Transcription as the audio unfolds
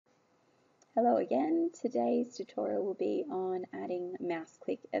Hello again. Today's tutorial will be on adding mouse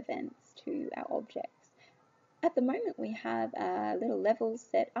click events to our objects. At the moment we have a little level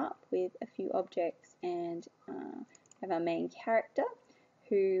set up with a few objects and have our main character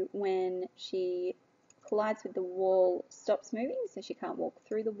who, when she collides with the wall, stops moving, so she can't walk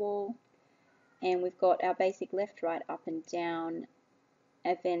through the wall. And we've got our basic left, right, up and down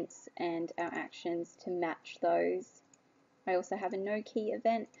events and our actions to match those. I also have a no key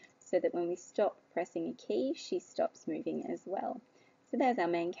event, so that when we stop pressing a key, she stops moving as well. So there's our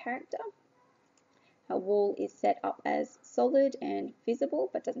main character. Our wall is set up as solid and visible,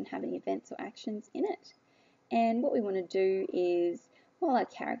 but doesn't have any events or actions in it. And what we want to do is, while our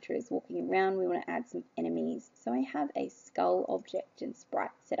character is walking around, we want to add some enemies. So I have a skull object and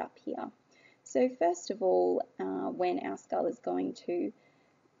sprite set up here. So first of all, when our skull is going to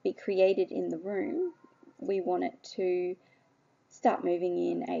be created in the room, we want it to start moving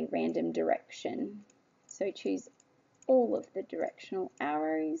in a random direction. So choose all of the directional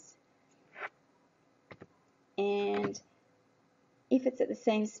arrows, and if it's at the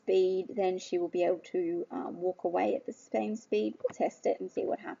same speed, then she will be able to walk away at the same speed. We'll test it and see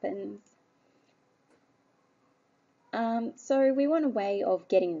what happens. So we want a way of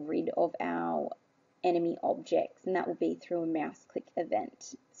getting rid of our enemy objects, and that will be through a mouse click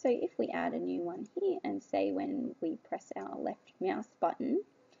event. So if we add a new one here and say when we press our left mouse button,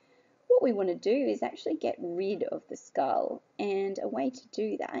 what we want to do is actually get rid of the skull, and a way to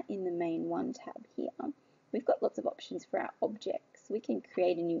do that in the main one tab here, we've got lots of options for our objects. We can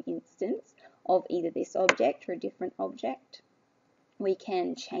create a new instance of either this object or a different object. We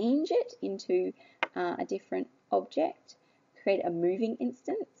can change it into a different object, create a moving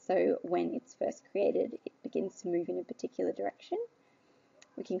instance, so when it's first created it begins to move in a particular direction.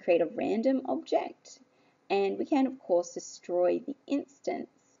 We can create a random object, and we can of course destroy the instance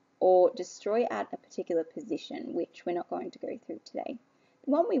or destroy at a particular position, which we're not going to go through today.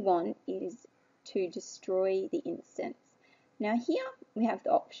 The one we want is to destroy the instance. Now here we have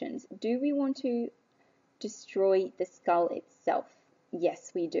the options. Do we want to destroy the skull itself?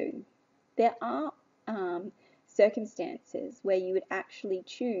 Yes, we do. There are circumstances where you would actually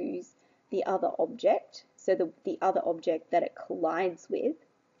choose the other object, so the other object that it collides with,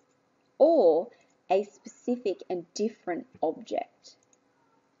 or a specific and different object.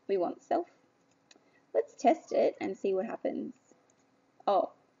 We want self. Let's test it and see what happens.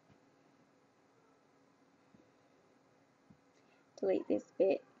 Oh, delete this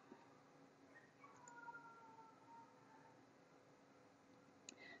bit.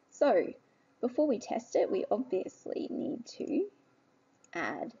 So before we test it, we obviously need to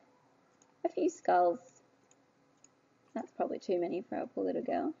add a few skulls. That's probably too many for our poor little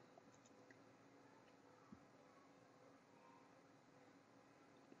girl.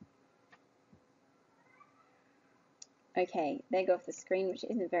 Okay, they go off the screen, which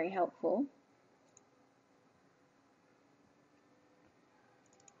isn't very helpful.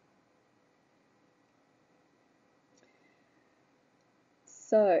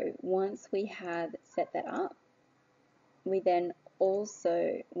 So once we have set that up, we then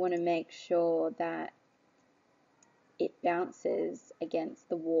also want to make sure that it bounces against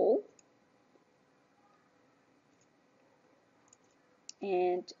the wall.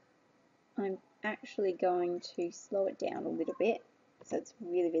 And I'm actually going to slow it down a little bit so it's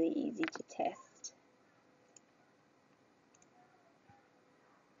really, really easy to test.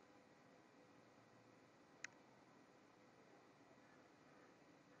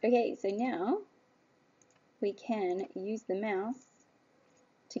 Okay, so now we can use the mouse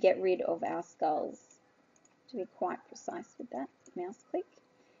to get rid of our skulls. To be quite precise with that mouse click.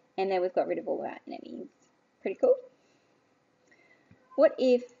 And now we've got rid of all of our enemies. Pretty cool. What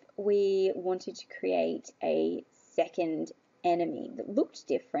if we wanted to create a second enemy that looked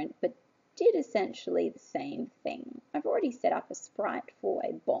different but did essentially the same thing? I've already set up a sprite for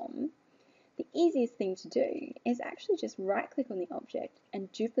a bomb. The easiest thing to do is actually just right click on the object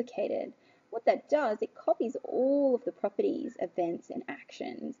and duplicate it. What that does, it copies all of the properties, events and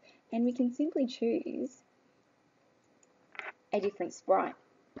actions, and we can simply choose a different sprite.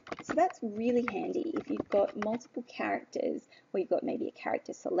 So that's really handy if you've got multiple characters, or you've got maybe a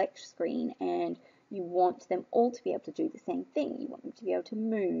character select screen and you want them all to be able to do the same thing. You want them to be able to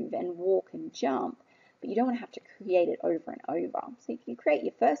move and walk and jump, but you don't want to have to create it over and over. So you can create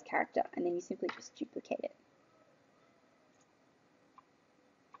your first character and then you simply just duplicate it.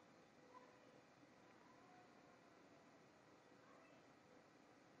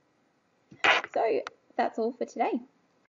 So that's all for today.